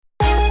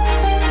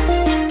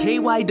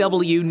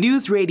KYW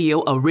News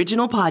Radio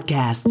original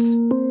podcasts.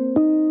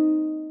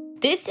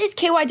 This is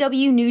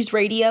KYW News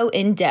Radio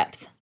In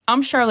Depth.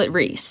 I'm Charlotte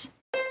Reese.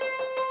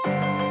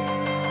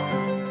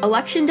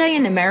 Election day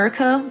in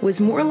America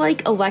was more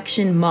like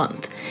election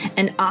month,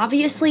 and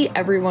obviously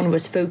everyone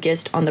was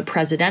focused on the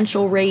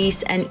presidential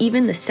race and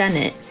even the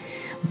Senate.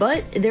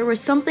 But there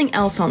was something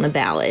else on the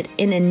ballot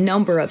in a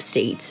number of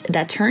states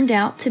that turned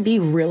out to be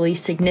really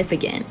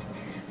significant.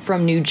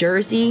 From New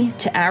Jersey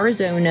to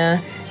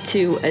Arizona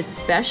to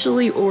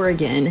especially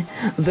Oregon,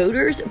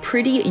 voters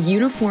pretty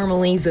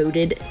uniformly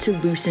voted to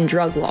loosen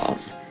drug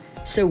laws.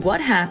 So what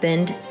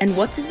happened, and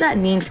what does that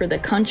mean for the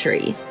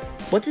country?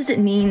 What does it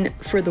mean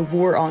for the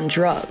war on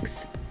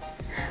drugs?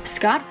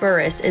 Scott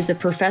Burris is a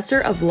professor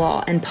of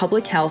law and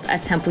public health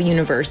at Temple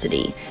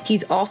University.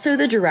 He's also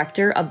the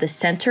director of the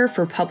Center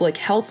for Public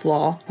Health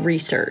Law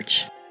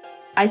Research.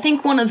 I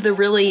think one of the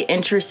really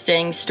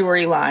interesting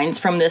storylines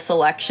from this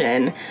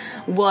election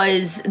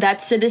was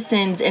that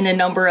citizens in a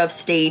number of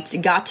states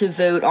got to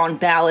vote on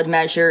ballot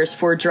measures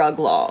for drug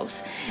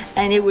laws.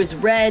 And it was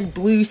red,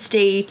 blue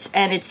states,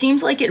 and it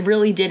seems like it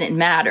really didn't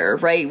matter,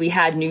 right? We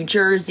had New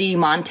Jersey,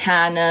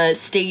 Montana,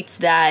 states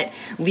that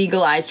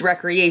legalized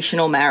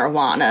recreational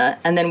marijuana,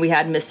 and then we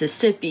had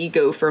Mississippi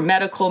go for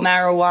medical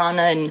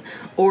marijuana, and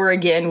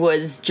Oregon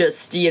was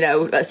just,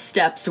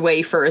 steps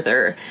way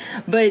further.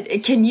 But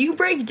can you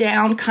break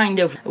down kind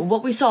of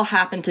what we saw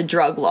happen to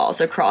drug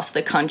laws across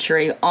the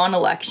country on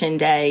election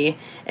day?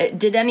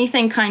 Did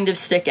anything kind of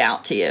stick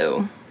out to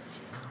you?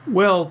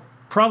 Well,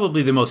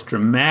 probably the most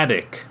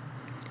dramatic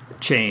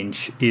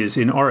change is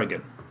in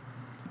Oregon,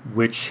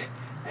 which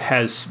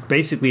has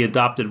basically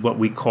adopted what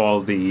we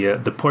call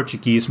the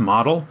Portuguese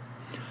model.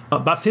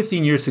 About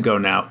 15 years ago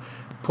now,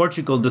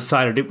 Portugal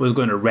decided it was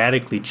going to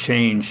radically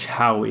change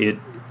how it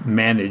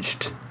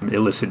managed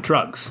illicit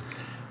drugs.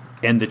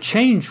 And the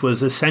change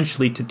was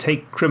essentially to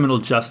take criminal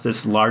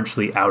justice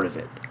largely out of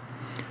it.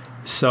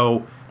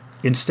 So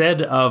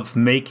instead of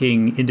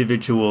making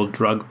individual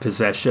drug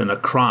possession a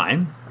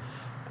crime,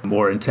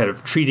 or instead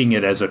of treating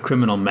it as a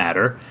criminal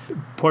matter,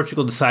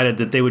 Portugal decided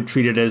that they would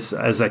treat it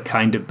as a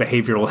kind of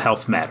behavioral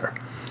health matter.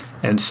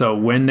 And so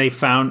when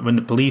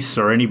the police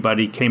or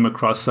anybody came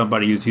across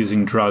somebody who's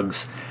using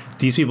drugs,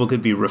 these people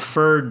could be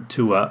referred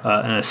to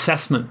an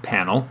assessment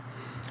panel,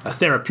 a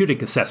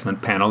therapeutic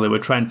assessment panel that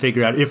would try and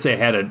figure out if they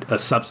had a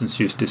substance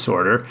use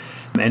disorder,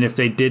 and if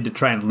they did, to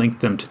try and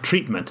link them to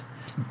treatment.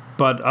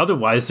 But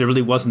otherwise, there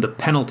really wasn't a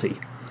penalty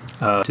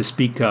to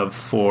speak of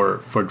for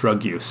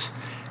drug use.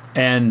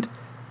 And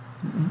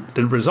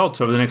the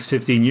results over the next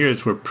 15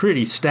 years were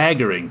pretty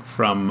staggering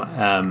from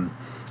a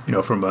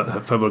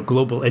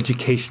global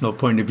educational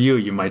point of view,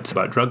 you might say,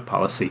 about drug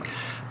policy.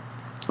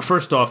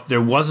 First off,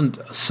 there wasn't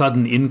a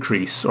sudden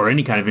increase or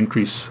any kind of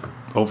increase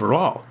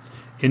overall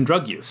in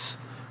drug use.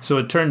 So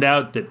it turned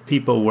out that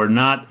people were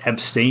not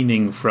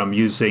abstaining from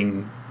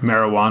using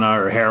marijuana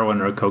or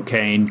heroin or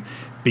cocaine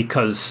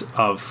because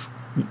of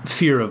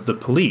fear of the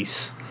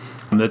police,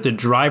 that the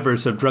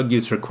drivers of drug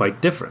use are quite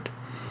different.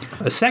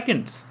 A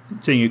second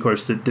thing, of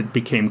course, that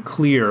became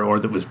clear or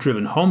that was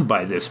driven home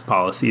by this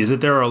policy is that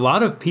there are a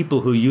lot of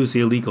people who use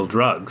illegal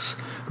drugs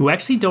who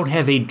actually don't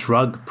have a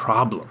drug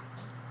problem.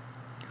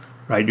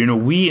 Right?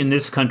 We in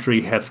this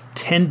country have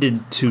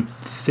tended to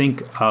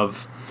think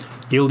of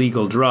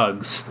illegal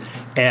drugs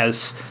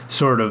as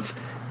sort of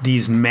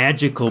these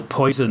magical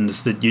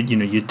poisons that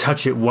you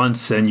touch it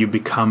once and you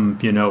become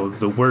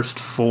the worst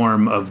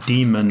form of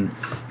demon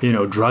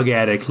drug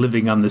addict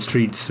living on the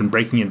streets and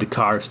breaking into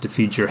cars to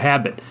feed your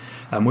habit.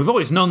 We've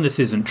always known this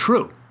isn't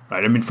true,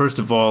 right? I mean, first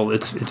of all,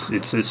 it's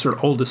a sort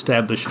of old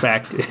established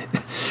fact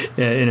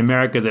in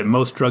America that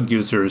most drug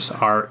users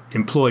are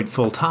employed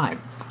full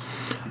time.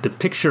 The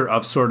picture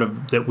of sort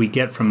of that we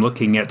get from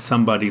looking at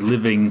somebody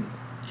living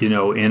in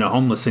a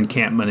homeless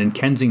encampment in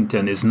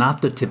Kensington is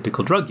not the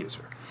typical drug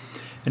user.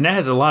 And that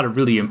has a lot of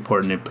really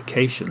important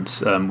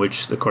implications,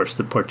 which, of course,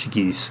 the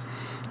Portuguese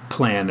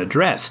plan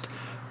addressed.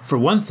 For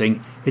one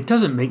thing, it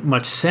doesn't make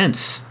much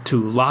sense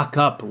to lock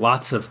up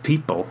lots of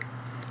people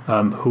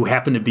who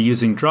happen to be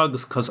using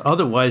drugs, because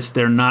otherwise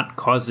they're not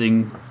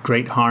causing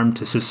great harm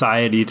to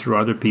society, to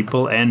other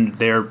people, and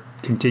they're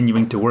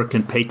continuing to work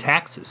and pay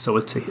taxes. So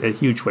it's a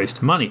huge waste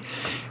of money.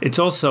 It's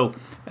also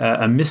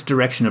a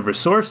misdirection of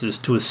resources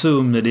to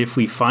assume that if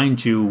we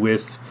find you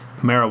with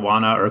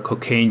marijuana or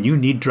cocaine, you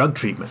need drug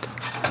treatment.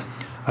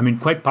 I mean,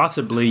 quite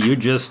possibly you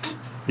just,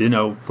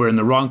 were in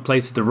the wrong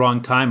place at the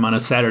wrong time on a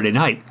Saturday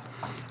night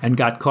and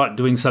got caught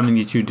doing something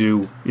that you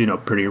do,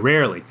 pretty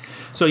rarely.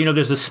 So,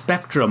 there's a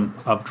spectrum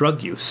of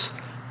drug use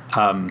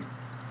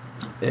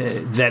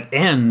that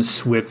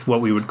ends with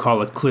what we would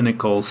call a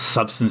clinical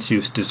substance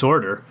use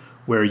disorder,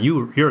 where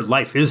your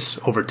life is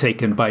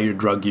overtaken by your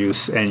drug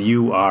use and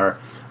you are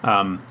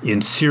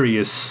in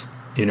serious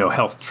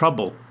health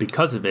trouble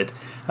because of it,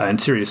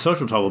 and serious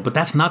social trouble. But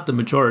that's not the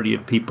majority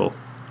of people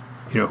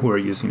who are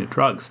using the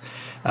drugs.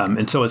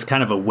 And so it's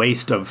kind of a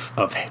waste of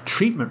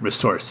treatment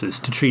resources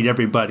to treat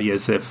everybody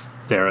as if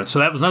they're... So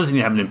that was another thing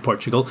that happened in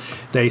Portugal.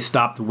 They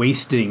stopped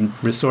wasting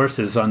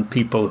resources on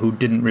people who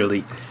didn't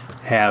really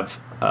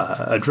have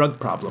a drug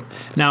problem.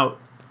 Now,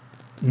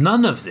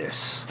 none of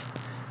this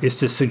is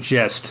to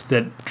suggest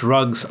that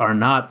drugs are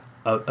not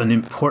an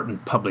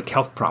important public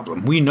health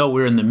problem. We know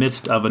we're in the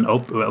midst of a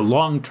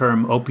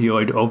long-term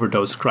opioid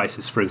overdose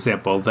crisis, for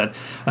example, that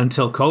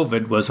until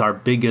COVID was our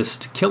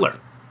biggest killer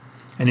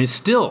and is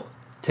still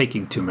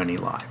taking too many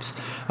lives.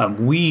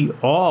 We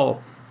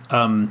all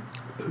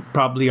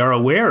probably are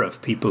aware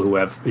of people who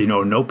have,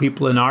 know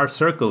people in our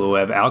circle who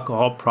have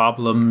alcohol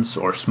problems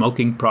or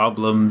smoking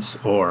problems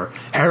or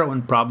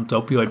heroin problems,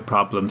 opioid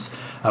problems.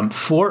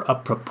 For a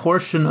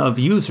proportion of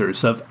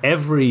users of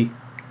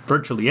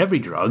virtually every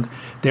drug,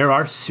 there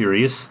are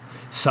serious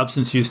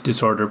substance use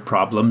disorder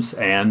problems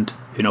and,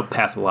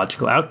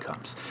 pathological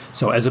outcomes.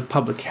 So as a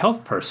public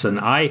health person,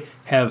 I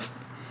have,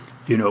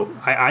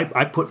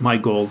 I put my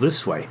goal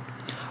this way.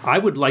 I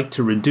would like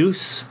to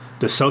reduce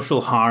the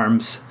social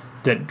harms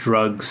that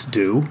drugs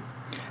do,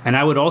 and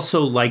I would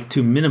also like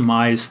to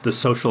minimize the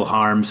social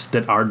harms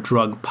that our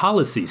drug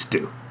policies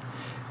do.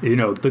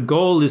 The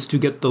goal is to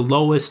get the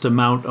lowest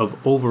amount of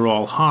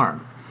overall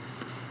harm.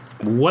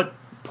 What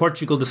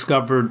Portugal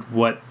discovered,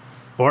 what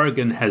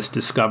Oregon has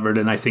discovered,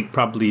 and I think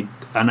probably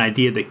an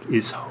idea that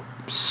is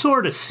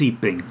sort of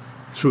seeping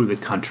through the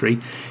country,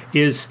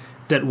 is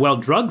that while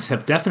drugs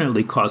have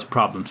definitely caused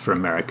problems for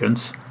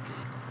Americans,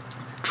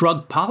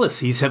 drug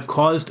policies have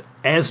caused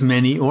as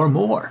many or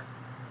more.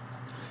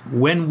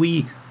 When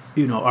we,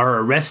 are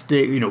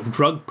arrested,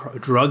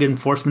 drug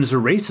enforcement is a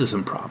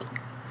racism problem.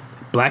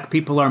 Black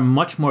people are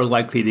much more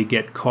likely to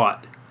get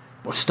caught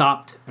or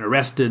stopped and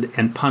arrested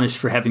and punished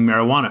for having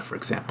marijuana, for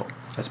example.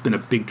 That's been a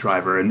big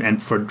driver,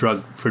 and for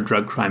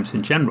drug crimes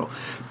in general.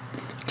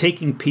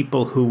 Taking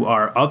people who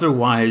are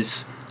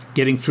otherwise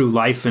getting through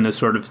life in a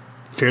sort of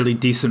fairly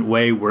decent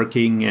way,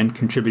 working and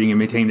contributing and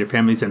maintaining their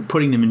families, and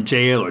putting them in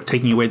jail or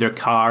taking away their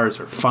cars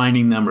or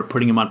fining them or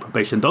putting them on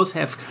probation, those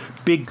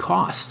have big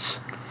costs.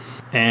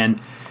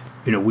 And,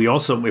 we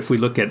also, if we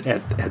look at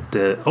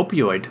the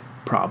opioid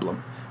problem,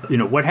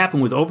 what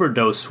happened with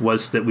overdose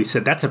was that we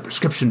said that's a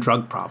prescription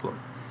drug problem.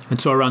 And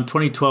so around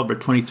 2012 or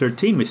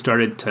 2013, we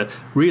started to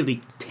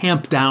really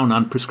tamp down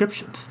on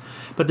prescriptions.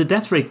 But the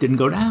death rate didn't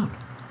go down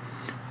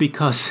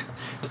because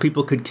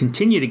people could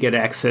continue to get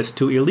access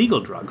to illegal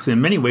drugs.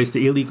 In many ways,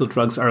 the illegal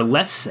drugs are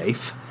less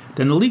safe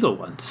than the legal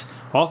ones.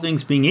 All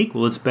things being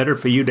equal, it's better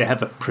for you to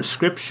have a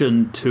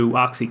prescription to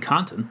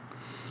OxyContin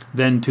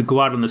than to go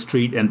out on the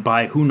street and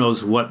buy who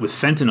knows what with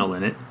fentanyl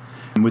in it,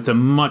 with a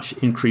much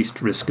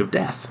increased risk of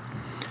death.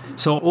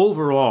 So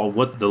overall,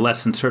 what the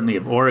lesson certainly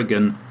of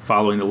Oregon,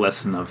 following the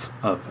lesson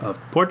of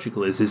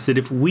Portugal, is that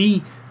if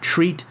we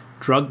treat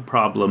drug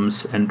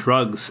problems and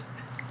drugs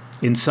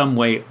in some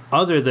way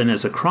other than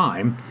as a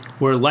crime,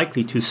 we're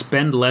likely to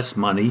spend less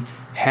money,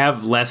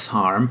 have less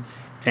harm,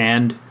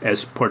 and,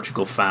 as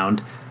Portugal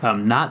found,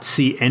 not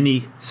see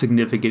any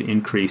significant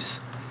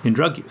increase in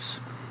drug use.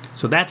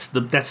 So that's the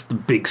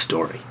big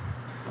story.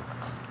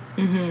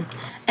 Mm-hmm.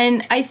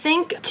 And I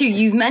think, too,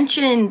 you've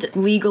mentioned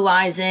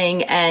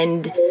legalizing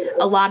and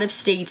a lot of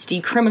states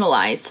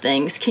decriminalized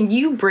things. Can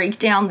you break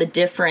down the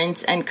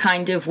difference and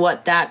kind of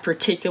what that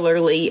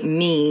particularly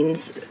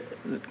means,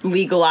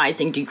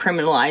 legalizing,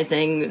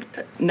 decriminalizing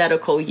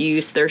medical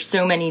use? There's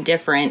so many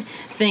different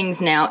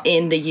things now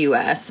in the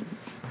U.S.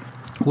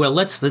 Well,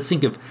 let's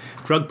think of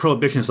drug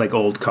prohibition as like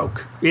old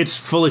Coke. It's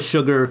full of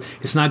sugar.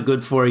 It's not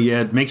good for you.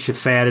 It makes you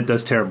fat. It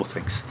does terrible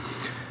things.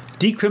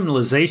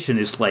 Decriminalization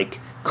is like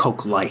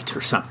Coke Light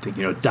or something,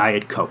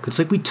 Diet Coke. It's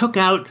like we took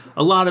out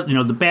a lot of,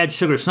 the bad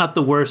sugar. It's not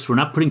the worst. We're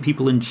not putting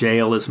people in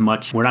jail as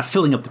much. We're not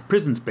filling up the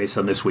prisons based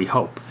on this, we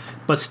hope.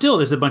 But still,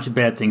 there's a bunch of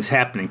bad things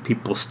happening.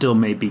 People still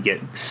may be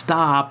getting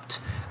stopped.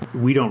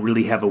 We don't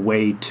really have a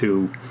way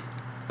to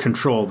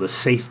control the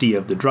safety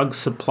of the drug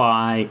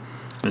supply,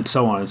 and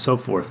so on and so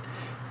forth.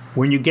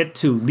 When you get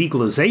to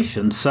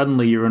legalization,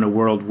 suddenly you're in a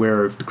world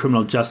where the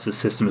criminal justice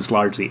system is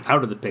largely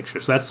out of the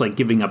picture. So that's like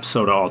giving up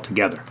soda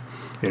altogether.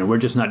 We're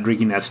just not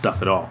drinking that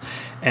stuff at all.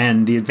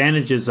 And the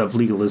advantages of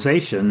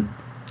legalization,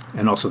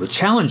 and also the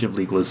challenge of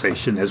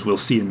legalization, as we'll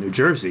see in New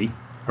Jersey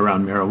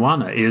around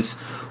marijuana, is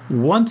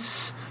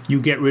once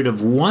you get rid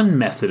of one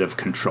method of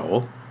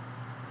control,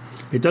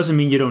 it doesn't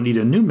mean you don't need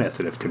a new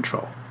method of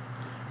control.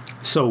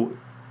 So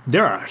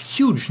there are a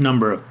huge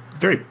number of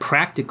very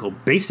practical,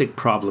 basic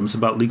problems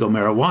about legal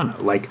marijuana,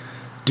 like,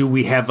 do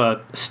we have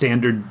a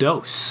standard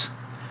dose?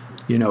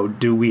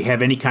 Do we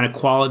have any kind of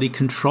quality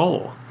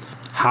control?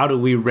 How do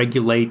we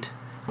regulate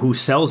who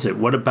sells it?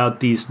 What about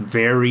these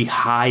very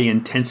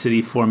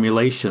high-intensity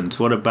formulations?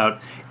 What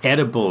about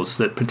edibles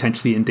that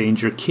potentially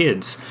endanger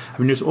kids? I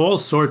mean, there's all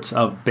sorts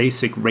of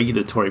basic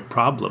regulatory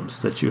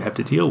problems that you have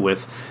to deal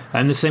with.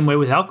 And the same way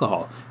with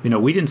alcohol.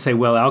 We didn't say,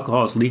 well,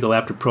 alcohol is legal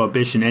after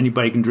Prohibition.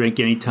 Anybody can drink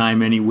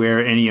anytime,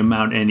 anywhere, any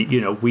amount.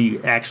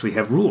 We actually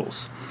have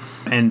rules.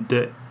 And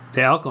the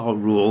alcohol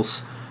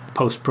rules,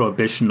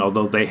 post-Prohibition,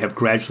 although they have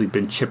gradually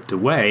been chipped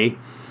away,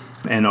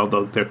 and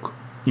although they're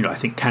I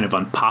think kind of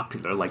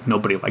unpopular, like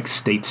nobody likes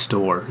state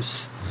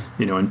stores,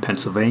 in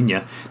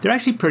Pennsylvania, they're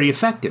actually pretty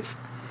effective.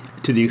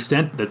 To the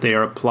extent that they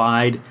are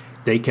applied,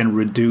 they can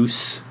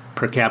reduce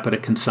per capita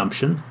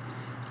consumption,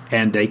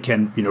 and they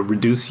can,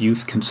 reduce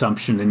youth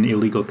consumption and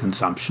illegal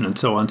consumption and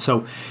so on.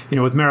 So,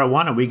 with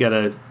marijuana, we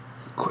got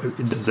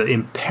the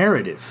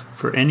imperative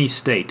for any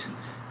state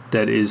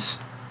that is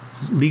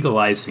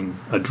legalizing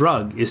a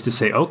drug is to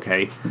say,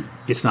 okay,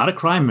 it's not a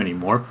crime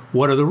anymore.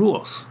 What are the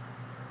rules?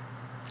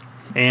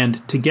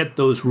 And to get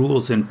those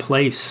rules in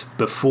place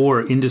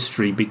before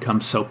industry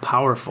becomes so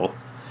powerful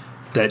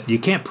that you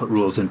can't put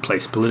rules in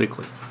place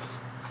politically.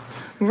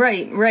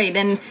 Right.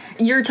 And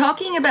you're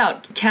talking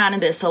about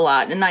cannabis a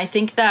lot, and I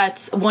think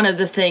that's one of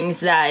the things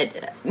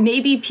that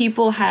maybe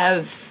people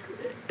have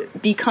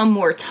become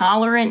more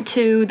tolerant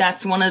to.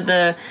 That's one of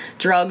the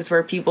drugs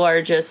where people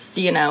are just,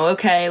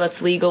 okay,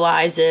 let's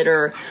legalize it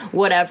or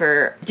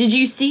whatever. Did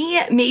you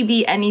see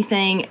maybe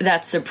anything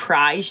that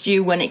surprised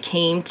you when it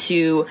came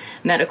to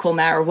medical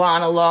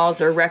marijuana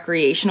laws or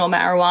recreational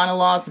marijuana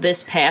laws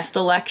this past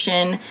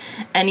election?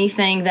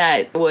 Anything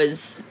that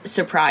was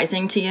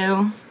surprising to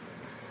you?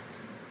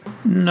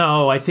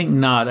 No, I think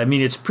not. I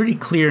mean, it's pretty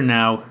clear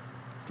now.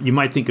 You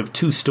might think of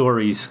two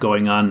stories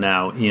going on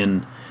now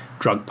in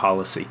drug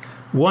policy.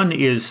 One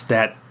is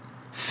that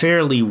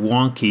fairly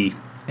wonky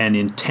and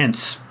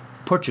intense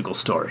Portugal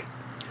story.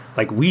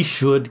 Like, we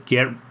should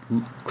get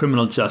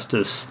criminal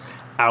justice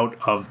out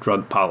of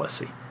drug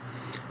policy.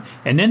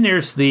 And then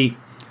there's the,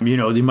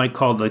 they might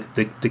call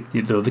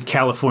the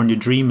California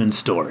dreamin'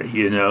 story.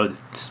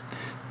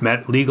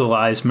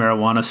 Legalized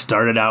marijuana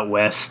started out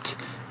west.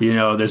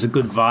 There's a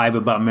good vibe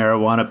about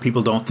marijuana.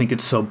 People don't think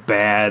it's so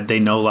bad. They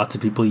know lots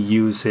of people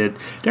use it.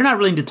 They're not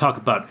willing to talk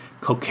about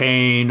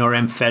cocaine or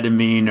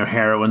amphetamine or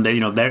heroin.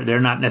 They're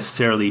not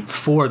necessarily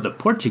for the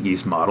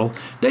Portuguese model.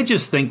 They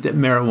just think that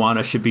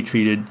marijuana should be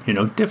treated,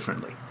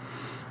 differently.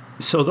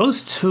 So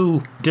those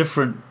two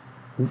different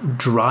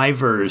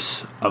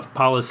drivers of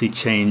policy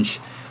change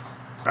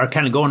are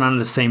kind of going on at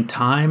the same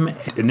time,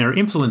 and they're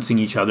influencing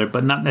each other,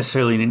 but not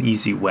necessarily in an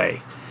easy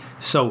way.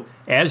 So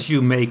as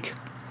you make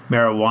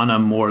marijuana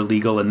more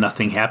legal and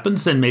nothing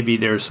happens, then maybe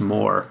there's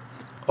more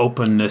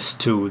openness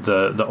to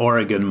the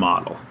Oregon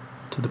model,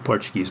 to the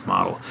Portuguese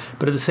model.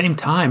 But at the same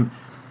time,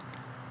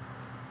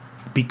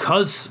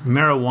 because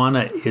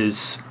marijuana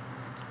is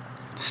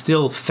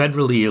still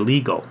federally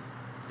illegal,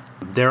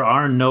 there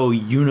are no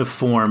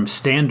uniform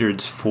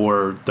standards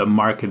for the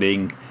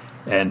marketing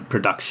and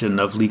production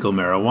of legal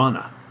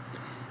marijuana.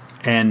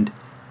 And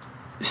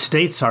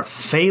states are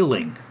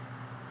failing,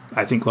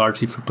 I think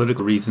largely for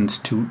political reasons,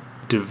 to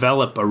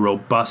develop a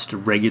robust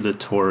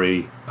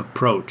regulatory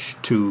approach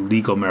to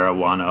legal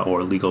marijuana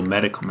or legal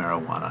medical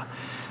marijuana.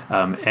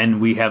 And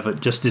we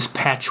have just this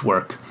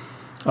patchwork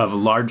of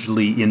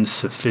largely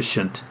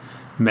insufficient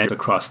measures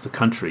across the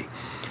country.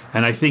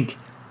 And I think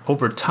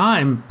over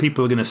time,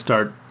 people are going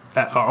to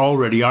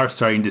already are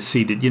starting to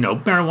see that,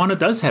 marijuana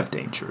does have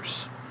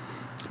dangers.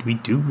 We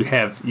do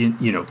have,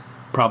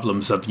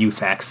 problems of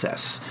youth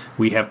access.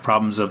 We have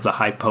problems of the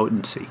high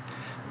potency.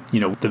 The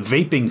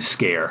vaping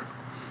scare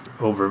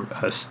over,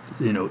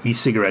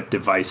 e-cigarette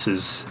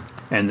devices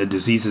and the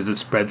diseases that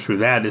spread through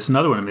that is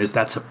another one.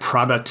 That's a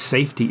product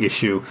safety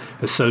issue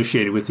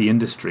associated with the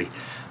industry.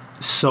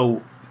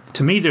 So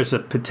to me, there's a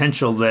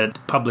potential that the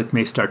public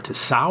may start to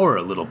sour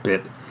a little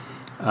bit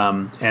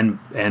on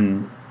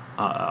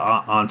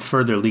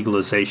further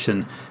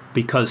legalization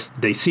because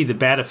they see the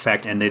bad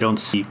effect and they don't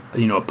see,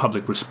 a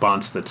public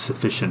response that's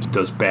sufficient to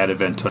those bad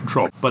events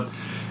control. But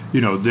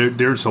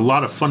there's a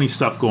lot of funny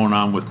stuff going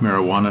on with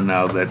marijuana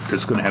now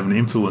that's going to have an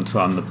influence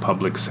on the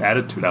public's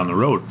attitude down the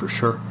road, for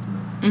sure.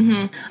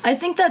 Mm-hmm. I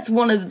think that's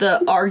one of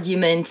the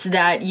arguments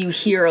that you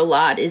hear a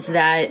lot is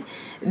that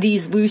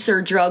these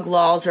looser drug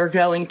laws are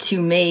going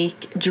to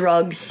make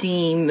drugs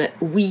seem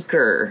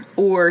weaker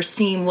or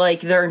seem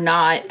like they're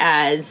not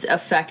as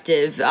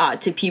effective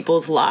to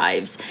people's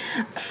lives.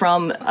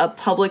 From a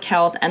public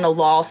health and a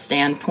law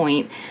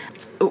standpoint,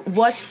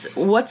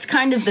 what's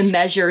kind of the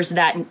measures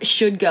that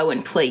should go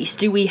in place?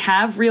 Do we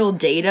have real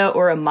data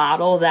or a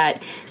model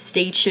that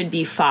states should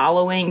be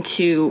following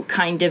to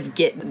kind of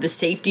get the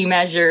safety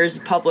measures,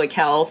 public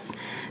health?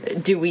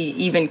 Do we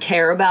even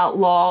care about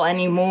law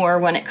anymore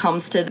when it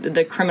comes to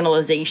the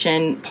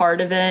criminalization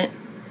part of it?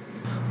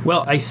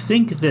 Well, I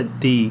think that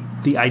the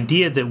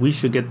idea that we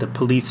should get the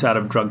police out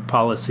of drug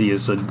policy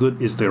is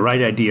the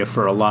right idea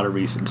for a lot of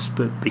reasons,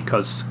 but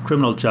because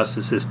criminal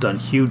justice has done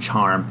huge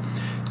harm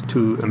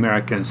to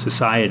American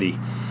society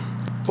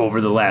over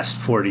the last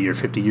 40 or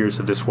 50 years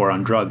of this war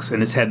on drugs,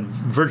 and it's had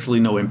virtually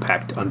no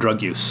impact on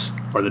drug use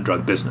or the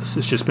drug business.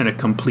 It's just been a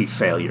complete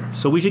failure.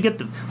 So we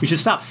should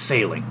stop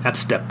failing. That's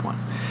step one.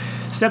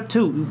 Step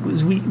two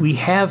is we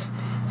have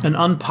an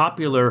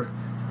unpopular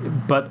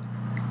but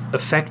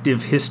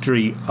effective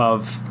history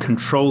of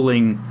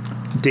controlling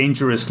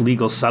dangerous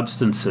legal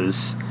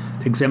substances,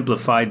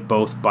 exemplified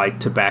both by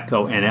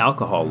tobacco and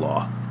alcohol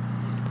law.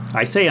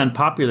 I say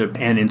unpopular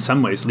and in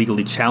some ways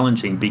legally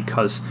challenging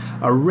because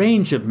a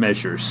range of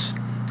measures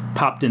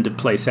popped into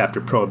place after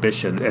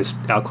Prohibition as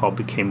alcohol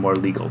became more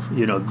legal.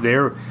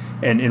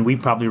 And we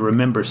probably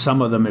remember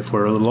some of them if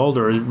we're a little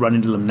older, run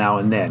into them now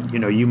and then.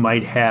 You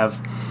might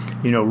have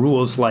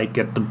rules like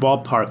at the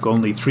ballpark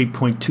only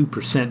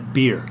 3.2%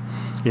 beer.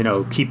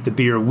 Keep the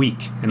beer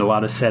weak in a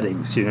lot of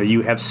settings.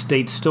 You have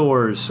state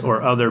stores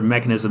or other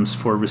mechanisms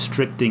for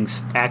restricting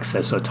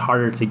access, so it's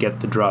harder to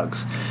get the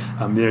drugs.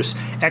 There's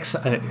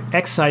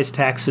excise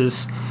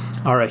taxes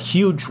are a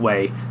huge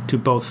way to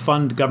both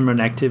fund government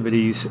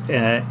activities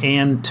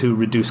and to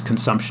reduce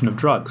consumption of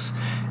drugs.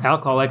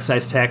 Alcohol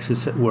excise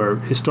taxes were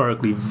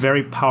historically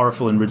very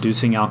powerful in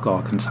reducing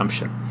alcohol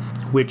consumption,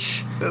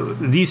 which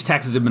these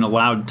taxes have been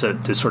allowed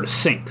to sort of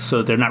sink.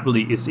 So they're not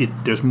really,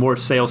 there's more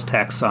sales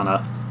tax on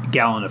a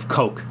gallon of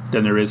Coke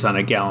than there is on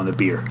a gallon of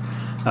beer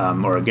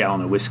or a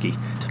gallon of whiskey.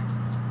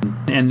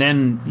 And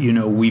then,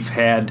 we've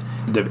had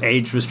the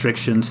age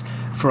restrictions.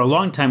 For a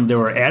long time, there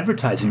were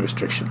advertising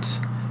restrictions.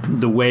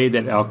 The way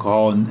that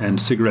alcohol and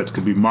cigarettes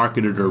could be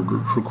marketed or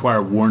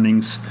require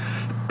warnings.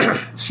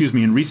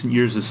 In recent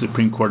years, the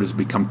Supreme Court has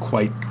become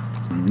quite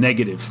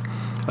negative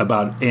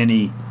about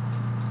any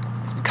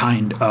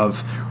kind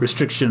of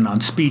restriction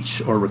on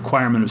speech or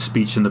requirement of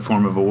speech in the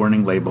form of a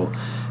warning label.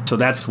 So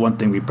that's one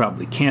thing we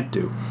probably can't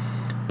do.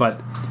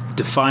 But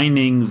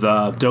defining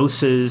the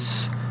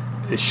doses,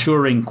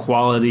 assuring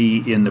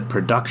quality in the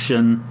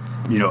production,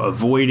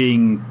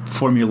 avoiding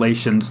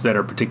formulations that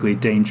are particularly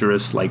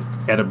dangerous, like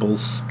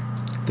edibles,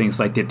 things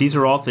like that. These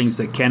are all things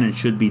that can and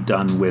should be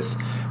done with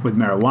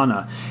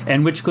marijuana,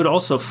 and which could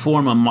also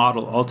form a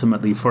model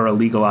ultimately for a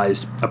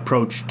legalized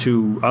approach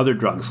to other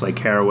drugs like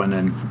heroin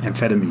and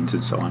amphetamines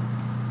and so on.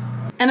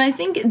 And I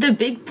think the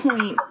big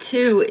point,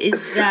 too,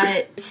 is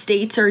that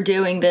states are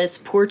doing this.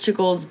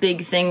 Portugal's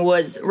big thing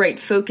was,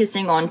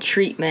 focusing on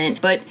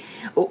treatment. But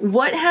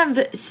what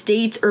have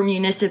states or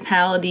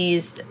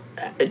municipalities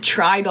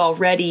tried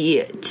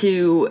already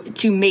to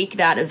make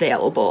that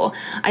available?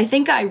 I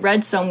think I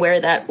read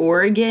somewhere that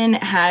Oregon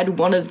had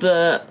one of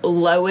the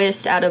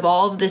lowest, out of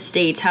all of the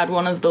states, had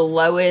one of the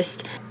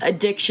lowest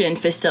addiction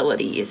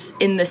facilities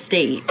in the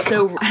state.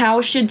 So how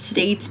should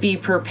states be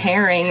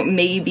preparing,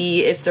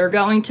 maybe if they're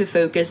going to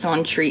focus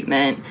on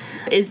treatment?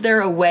 Is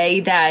there a way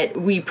that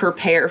we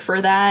prepare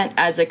for that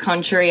as a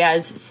country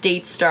as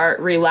states start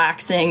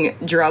relaxing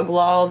drug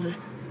laws?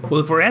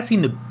 Well, if we're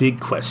asking the big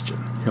question,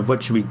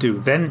 what should we do,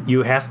 then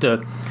you have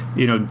to,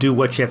 do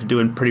what you have to do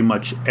in pretty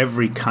much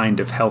every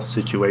kind of health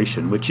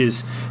situation, which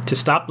is to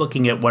stop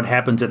looking at what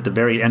happens at the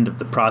very end of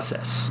the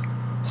process.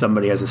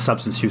 Somebody has a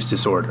substance use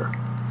disorder,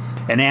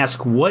 and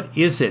ask,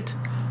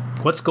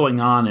 what's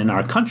going on in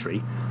our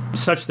country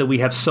such that we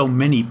have so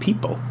many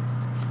people,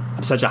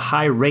 such a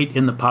high rate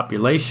in the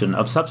population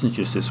of substance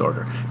use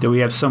disorder, that we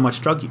have so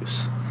much drug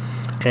use,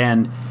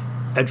 and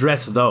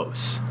address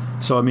those.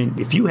 So,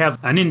 if you have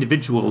an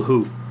individual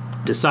who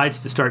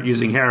decides to start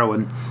using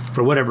heroin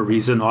for whatever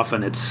reason,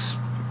 often it's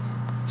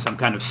some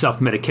kind of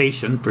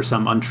self-medication for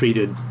some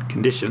untreated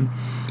condition,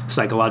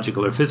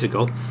 psychological or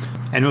physical,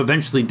 and who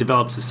eventually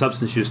develops a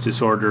substance use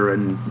disorder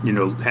and,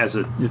 has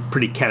a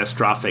pretty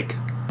catastrophic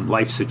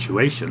life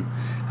situation,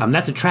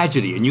 that's a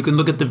tragedy. And you can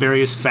look at the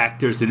various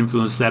factors that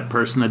influence that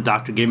person. The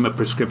doctor gave him a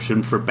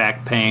prescription for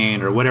back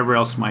pain or whatever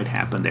else might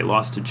happen. They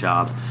lost a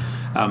job.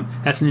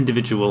 That's an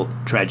individual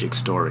tragic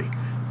story.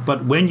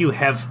 But when you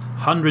have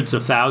hundreds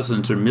of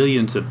thousands or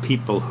millions of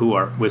people who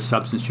are with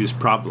substance use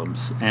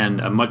problems and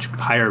a much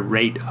higher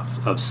rate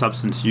of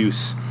substance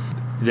use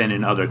than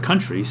in other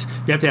countries,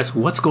 you have to ask,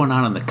 what's going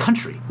on in the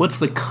country? What's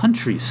the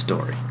country's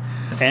story?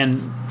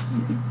 And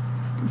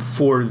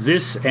for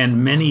this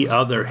and many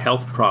other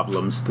health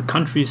problems, the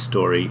country's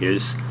story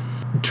is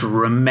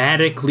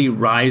dramatically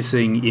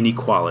rising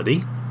inequality,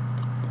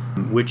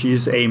 which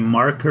is a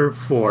marker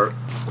for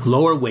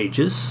lower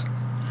wages,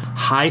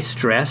 high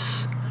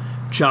stress,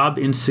 job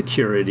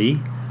insecurity,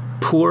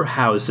 poor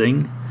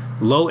housing,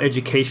 low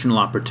educational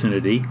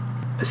opportunity,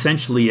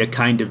 essentially a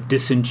kind of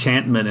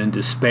disenchantment and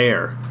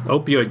despair.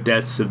 Opioid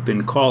deaths have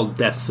been called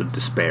deaths of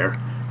despair,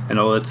 and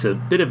although it's a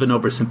bit of an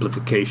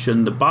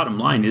oversimplification, the bottom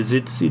line is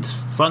it's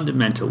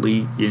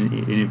fundamentally,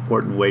 in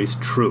important ways,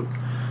 true.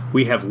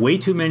 We have way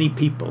too many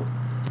people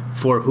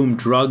for whom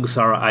drugs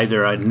are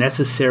either a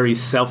necessary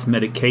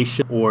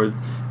self-medication or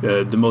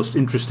the most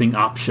interesting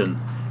option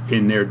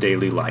in their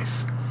daily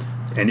life.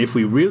 And if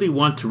we really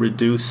want to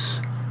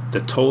reduce the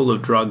toll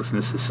of drugs in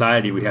the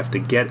society, we have to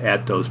get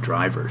at those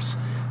drivers.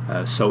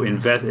 So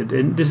invest.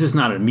 And this is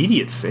not an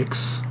immediate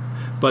fix,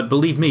 but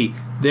believe me,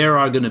 there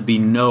are going to be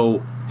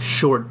no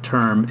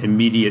short-term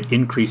immediate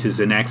increases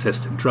in access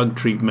to drug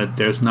treatment.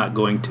 There's not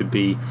going to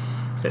be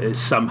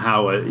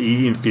somehow,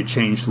 even if you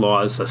change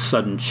laws, a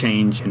sudden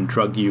change in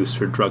drug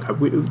use or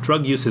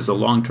drug use is a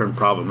long-term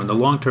problem, and the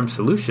long-term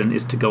solution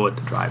is to go at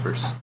the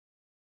drivers.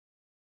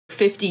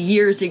 50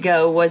 years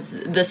ago was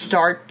the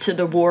start to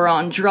the war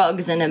on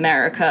drugs in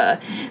America.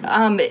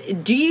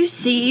 Do you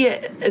see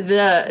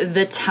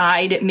the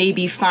tide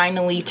maybe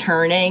finally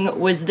turning?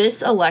 Was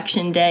this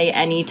election day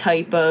any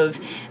type of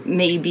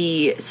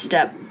maybe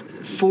step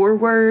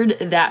forward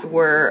that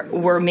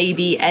we're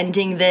maybe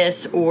ending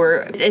this?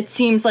 Or it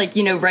seems like,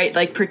 right,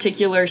 like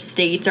particular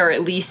states are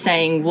at least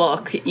saying,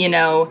 look,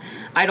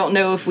 I don't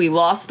know if we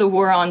lost the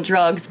war on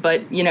drugs,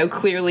 but,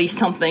 clearly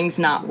something's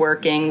not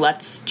working.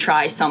 Let's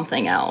try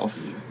something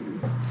else.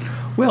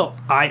 Well,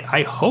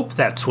 I hope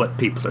that's what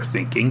people are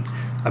thinking.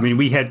 I mean,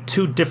 we had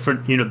two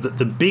different,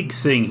 the big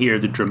thing here,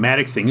 the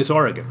dramatic thing is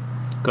Oregon,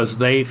 because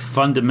they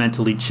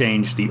fundamentally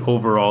changed the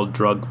overall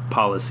drug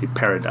policy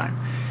paradigm.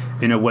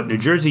 What New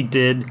Jersey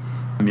did,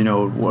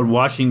 what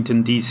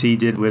Washington, D.C.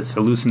 did with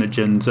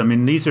hallucinogens, I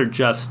mean, these are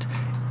just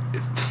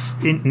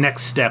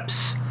next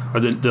steps, or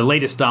the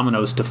latest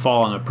dominoes to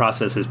fall on a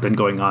process has been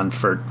going on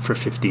for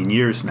 15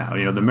 years now.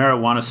 The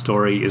marijuana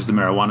story is the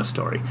marijuana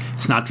story.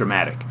 It's not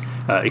dramatic,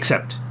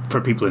 except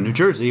for people in New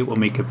Jersey, it will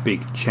make a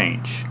big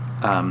change.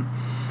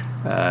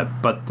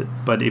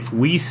 But if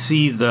we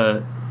see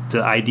the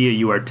idea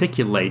you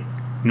articulate,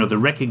 the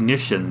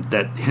recognition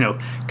that,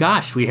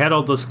 gosh, we had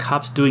all those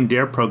cops doing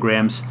DARE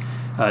programs.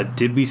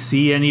 Did we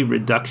see any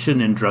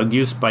reduction in drug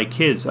use by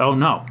kids? Oh,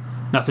 no,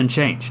 nothing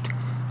changed.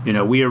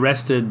 We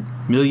arrested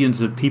millions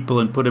of people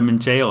and put them in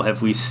jail.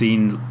 Have we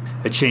seen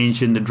a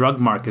change in the drug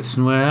markets?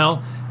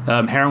 Well,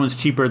 heroin's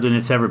cheaper than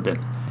it's ever been.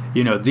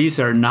 These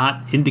are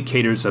not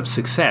indicators of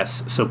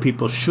success, so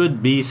people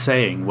should be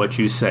saying what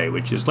you say,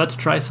 which is, let's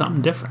try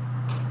something different.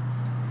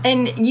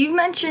 And you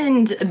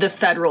mentioned the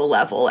federal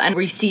level, and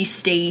we see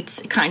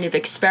states kind of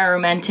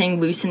experimenting,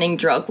 loosening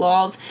drug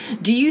laws.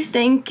 Do you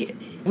think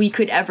we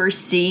could ever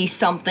see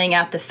something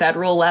at the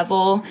federal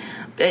level?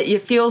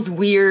 It feels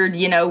weird,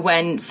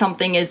 when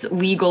something is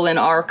legal in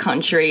our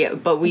country,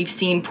 but we've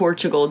seen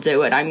Portugal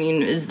do it. I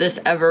mean, is this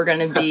ever going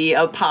to be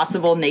a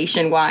possible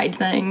nationwide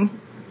thing?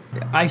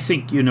 I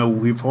think,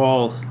 we've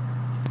all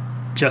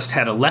just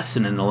had a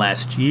lesson in the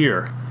last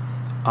year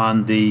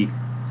on the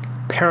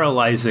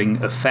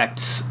paralyzing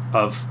effects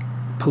of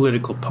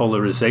political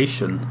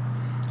polarization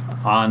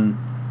on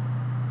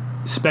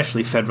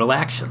especially federal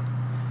action.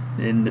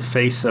 In the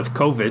face of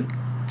COVID,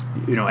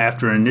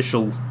 after an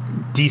initial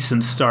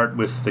decent start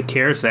with the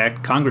CARES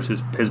Act, Congress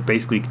has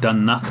basically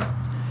done nothing.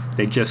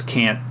 They just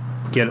can't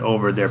get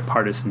over their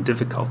partisan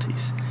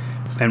difficulties.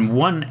 And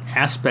one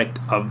aspect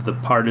of the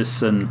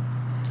partisan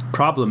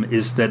problem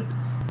is that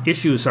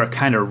issues are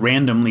kind of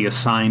randomly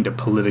assigned a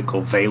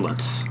political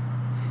valence.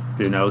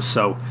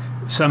 So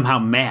somehow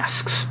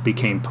masks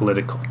became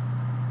political.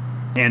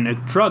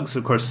 And drugs,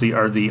 of course,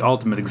 are the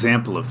ultimate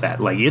example of that.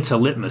 Like, it's a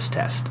litmus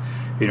test.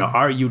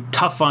 Are you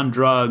tough on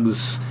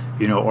drugs,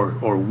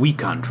 or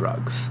weak on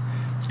drugs?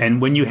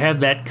 And when you have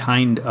that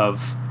kind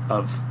of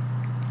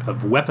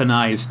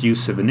weaponized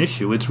use of an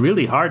issue, it's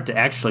really hard to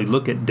actually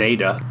look at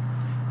data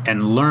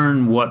and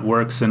learn what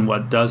works and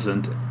what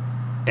doesn't,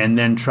 and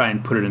then try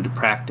and put it into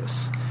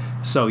practice.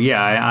 So,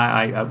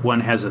 yeah,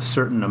 one has a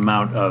certain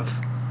amount of,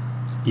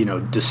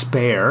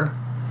 despair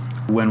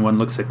when one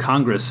looks at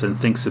Congress and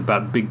thinks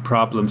about big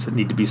problems that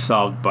need to be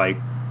solved by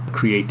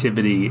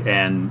creativity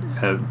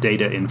and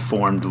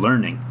data-informed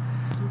learning.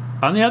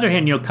 On the other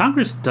hand,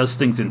 Congress does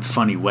things in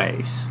funny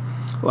ways.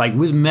 Like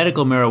with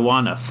medical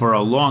marijuana, for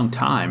a long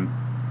time,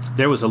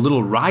 there was a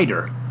little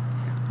rider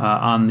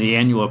on the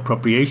annual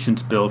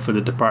appropriations bill for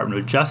the Department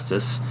of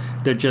Justice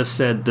that just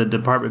said the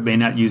department may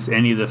not use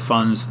any of the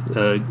funds,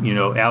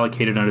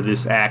 allocated under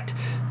this act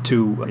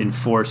to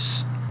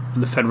enforce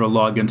the federal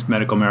law against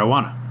medical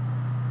marijuana.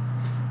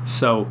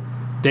 So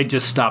they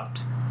just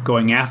stopped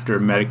going after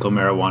medical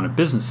marijuana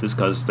businesses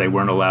because they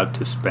weren't allowed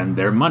to spend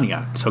their money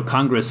on it. So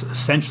Congress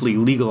essentially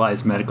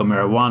legalized medical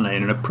marijuana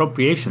in an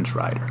appropriations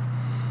rider.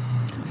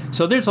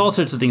 So there's all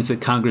sorts of things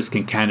that Congress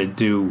can kind of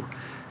do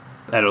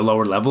at a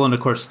lower level, and of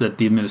course that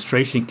the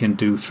administration can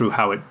do through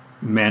how it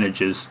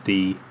manages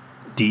the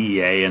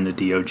DEA and the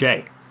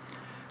DOJ.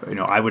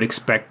 I would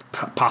expect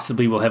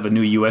possibly we'll have a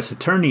new U.S.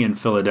 attorney in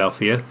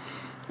Philadelphia,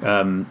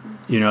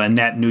 and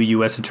that new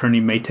U.S.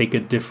 attorney may take a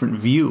different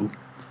view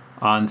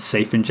on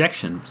safe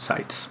injection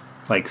sites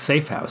like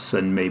Safe House,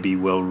 and maybe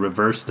will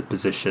reverse the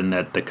position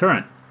that the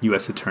current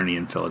U.S. attorney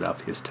in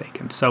Philadelphia has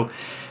taken. So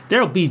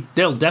there'll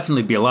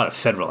definitely be a lot of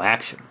federal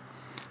action.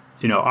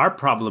 Our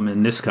problem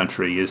in this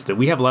country is that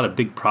we have a lot of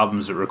big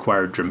problems that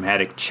require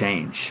dramatic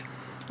change.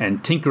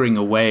 And tinkering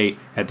away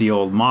at the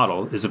old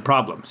model is a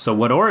problem. So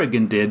what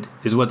Oregon did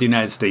is what the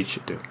United States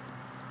should do.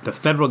 The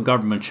federal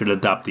government should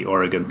adopt the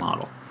Oregon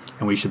model,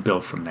 and we should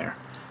build from there.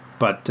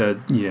 But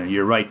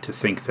you're right to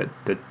think that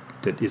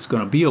it's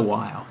going to be a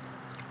while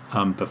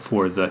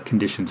before the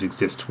conditions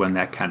exist when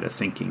that kind of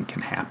thinking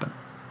can happen.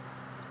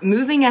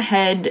 Moving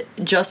ahead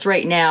just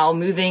right now,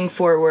 moving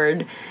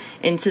forward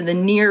into the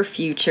near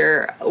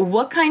future,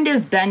 what kind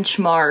of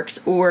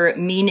benchmarks or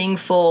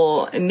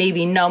meaningful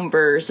maybe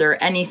numbers or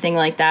anything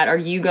like that are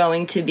you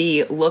going to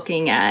be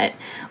looking at,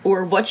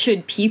 or what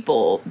should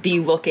people be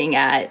looking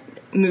at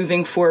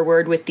moving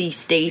forward with these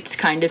states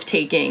kind of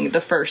taking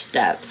the first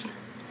steps?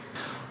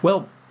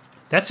 Well,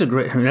 that's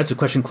a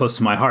question close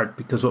to my heart,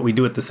 because what we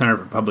do at the Center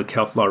for Public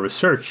Health Law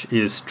Research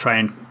is try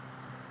and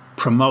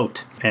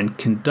promote and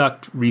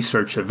conduct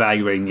research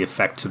evaluating the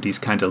effects of these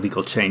kinds of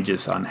legal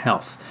changes on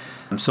health.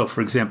 So,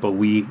 for example,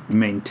 we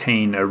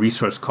maintain a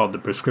resource called the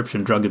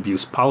Prescription Drug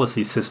Abuse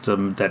Policy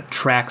System that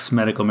tracks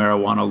medical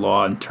marijuana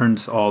law and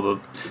turns all the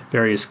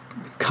various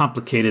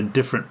complicated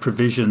different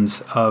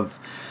provisions of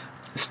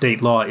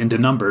state law into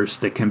numbers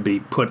that can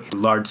be put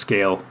in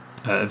large-scale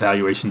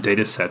evaluation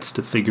data sets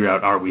to figure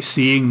out, are we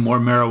seeing more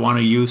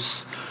marijuana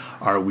use?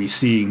 Are we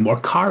seeing more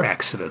car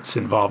accidents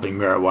involving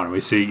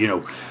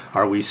marijuana?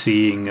 Are we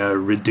seeing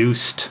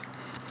reduced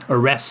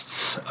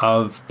arrests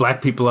of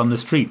black people on the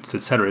streets,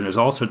 et cetera? And there's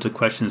all sorts of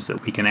questions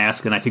that we can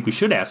ask, and I think we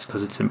should ask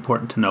because it's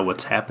important to know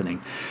what's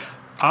happening.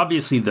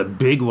 Obviously, the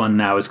big one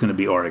now is going to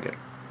be Oregon.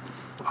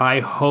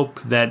 I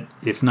hope that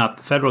if not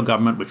the federal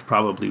government, which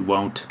probably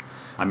won't,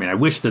 I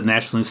wish the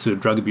National Institute of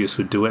Drug Abuse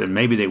would do it, and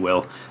maybe they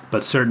will,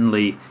 but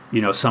certainly,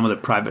 some of the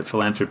private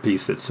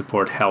philanthropies that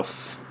support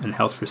health and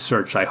health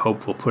research, I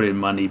hope will put in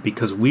money,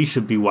 because we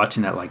should be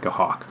watching that like a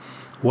hawk.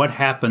 What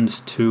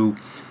happens to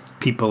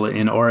people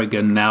in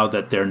Oregon now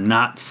that they're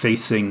not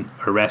facing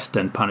arrest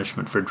and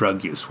punishment for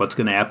drug use? What's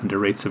going to happen to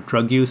rates of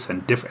drug use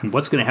and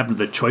what's going to happen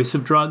to the choice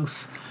of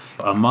drugs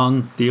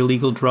among the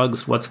illegal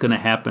drugs? What's going to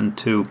happen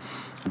to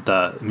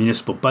the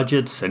municipal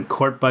budgets and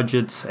court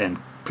budgets and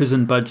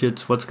prison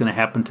budgets? What's going to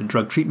happen to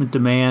drug treatment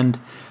demand?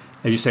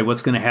 As you say,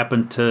 what's going to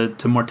happen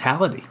to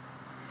mortality,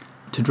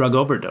 to drug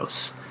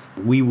overdose?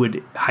 We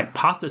would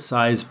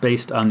hypothesize,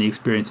 based on the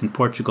experience in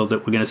Portugal, that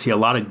we're going to see a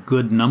lot of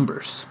good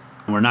numbers.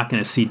 We're not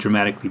going to see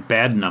dramatically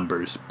bad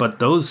numbers, but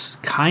those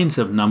kinds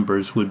of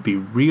numbers would be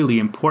really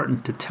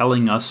important to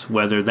telling us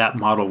whether that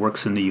model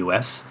works in the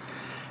U.S.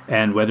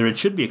 and whether it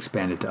should be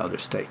expanded to other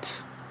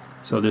states.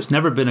 So there's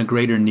never been a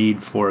greater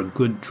need for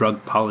good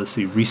drug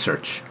policy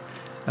research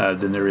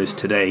than there is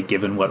today,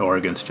 given what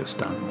Oregon's just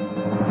done.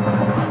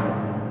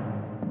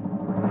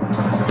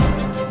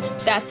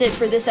 That's it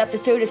for this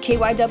episode of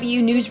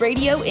KYW News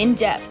Radio In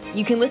Depth.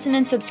 You can listen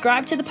and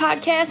subscribe to the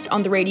podcast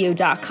on the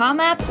radio.com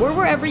app or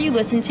wherever you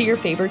listen to your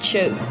favorite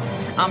shows.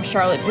 I'm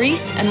Charlotte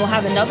Reese, and we'll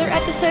have another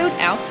episode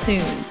out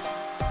soon.